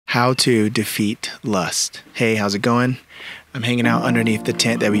How to defeat lust. Hey, how's it going? I'm hanging out underneath the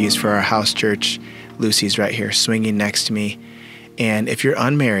tent that we use for our house church. Lucy's right here swinging next to me. And if you're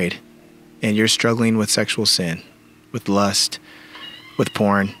unmarried and you're struggling with sexual sin, with lust, with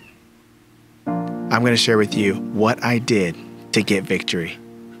porn, I'm going to share with you what I did to get victory.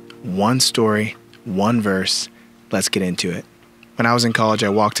 One story, one verse. Let's get into it. When I was in college, I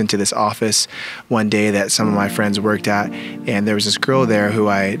walked into this office one day that some of my friends worked at, and there was this girl there who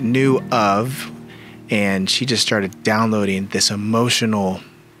I knew of, and she just started downloading this emotional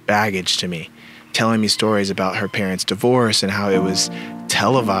baggage to me, telling me stories about her parents' divorce and how it was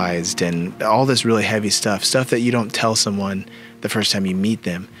televised and all this really heavy stuff that you don't tell someone the first time you meet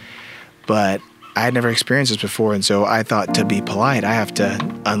them. But I had never experienced this before, and so I thought, to be polite, I have to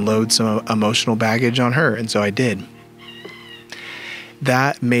unload some emotional baggage on her, and so I did.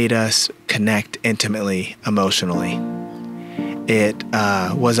 That made us connect intimately, emotionally. It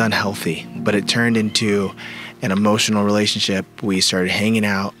was unhealthy, but it turned into an emotional relationship. We started hanging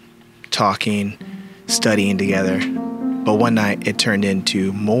out, talking, studying together. But one night it turned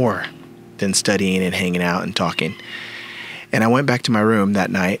into more than studying and hanging out and talking. And I went back to my room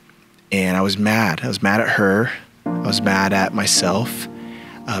that night, and I was mad. I was mad at her. I was mad at myself.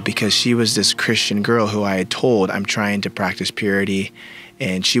 Because she was this Christian girl who I had told I'm trying to practice purity,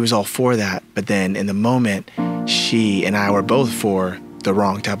 and she was all for that. But then in the moment, she and I were both for the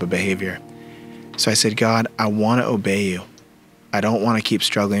wrong type of behavior. So I said, God, I want to obey you. I don't want to keep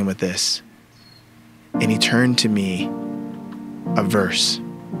struggling with this. And he turned to me a verse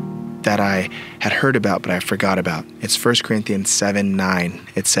that I had heard about, but I forgot about. It's 1 Corinthians 7:9.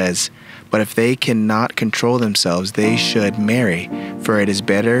 It says, "But if they cannot control themselves, they should marry, for it is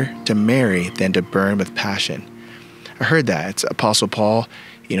better to marry than to burn with passion." I heard that. It's Apostle Paul,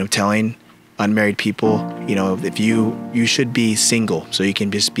 telling unmarried people, if you should be single so you can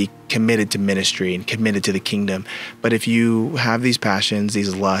just be committed to ministry and committed to the kingdom. But if you have these passions,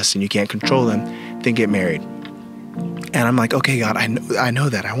 these lusts, and you can't control them, then get married. And I'm like, okay, God, I know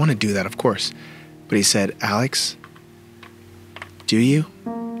that. I want to do that, of course. But he said, Alex, do you?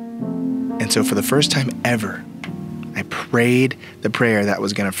 And so for the first time ever, I prayed the prayer that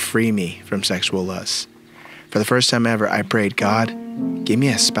was going to free me from sexual lust. For the first time ever, I prayed, God, give me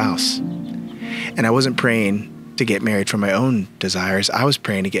a spouse. And I wasn't praying to get married for my own desires. I was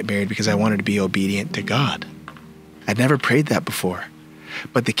praying to get married because I wanted to be obedient to God. I'd never prayed that before.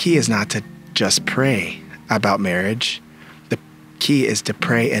 But the key is not to just pray about marriage. The key is to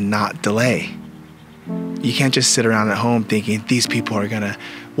pray and not delay. You can't just sit around at home thinking these people are going to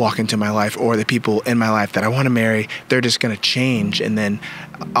walk into my life, or the people in my life that I want to marry, they're just going to change, and then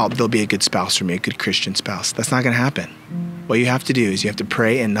they'll be a good spouse for me, a good Christian spouse. That's not going to happen. What you have to do is you have to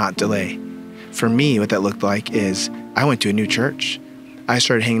pray and not delay. For me, what that looked like is I went to a new church. I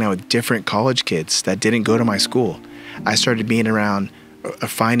started hanging out with different college kids that didn't go to my school. I started being around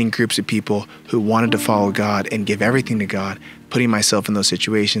finding groups of people who wanted to follow God and give everything to God, putting myself in those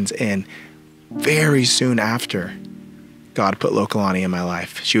situations. And very soon after, God put Lokalani in my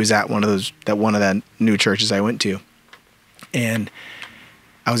life. She was at one of the new churches I went to. And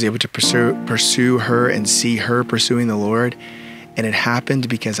I was able to pursue her and see her pursuing the Lord. And it happened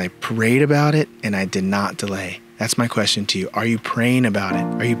because I prayed about it and I did not delay. That's my question to you. Are you praying about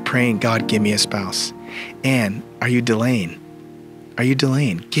it? Are you praying, God, give me a spouse? And are you delaying? Are you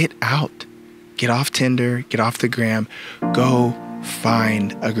delaying? Get out. Get off Tinder. Get off the gram. Go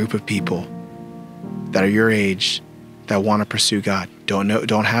find a group of people that are your age that want to pursue God. Don't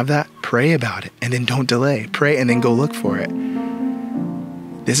have that? Pray about it. And then don't delay. Pray and then go look for it.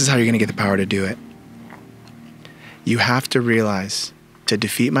 This is how you're going to get the power to do it. You have to realize, to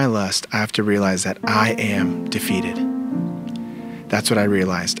defeat my lust, I have to realize that I am defeated. That's what I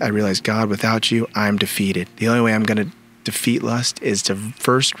realized. I realized, God, without you, I'm defeated. The only way I'm going to defeat lust is to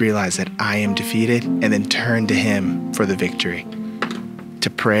first realize that I am defeated and then turn to him for the victory. To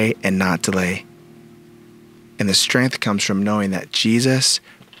pray and not delay. And the strength comes from knowing that Jesus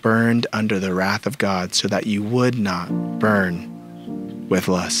burned under the wrath of God so that you would not burn with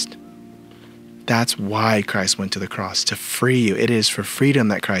lust. That's why Christ went to the cross, to free you. It is for freedom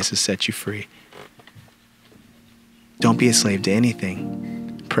that Christ has set you free. Don't be a slave to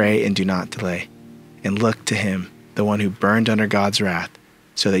anything. Pray and do not delay. And look to him, the one who burned under God's wrath,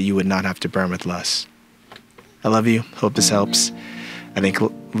 so that you would not have to burn with lust. I love you. Hope this helps. I think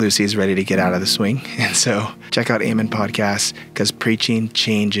Lucy is ready to get out of the swing. And so check out Amen Podcast, because preaching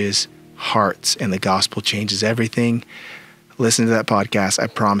changes hearts and the gospel changes everything. Listen to that podcast. I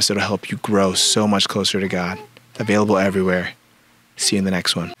promise it'll help you grow so much closer to God. Available everywhere. See you in the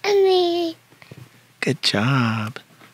next one. Good job.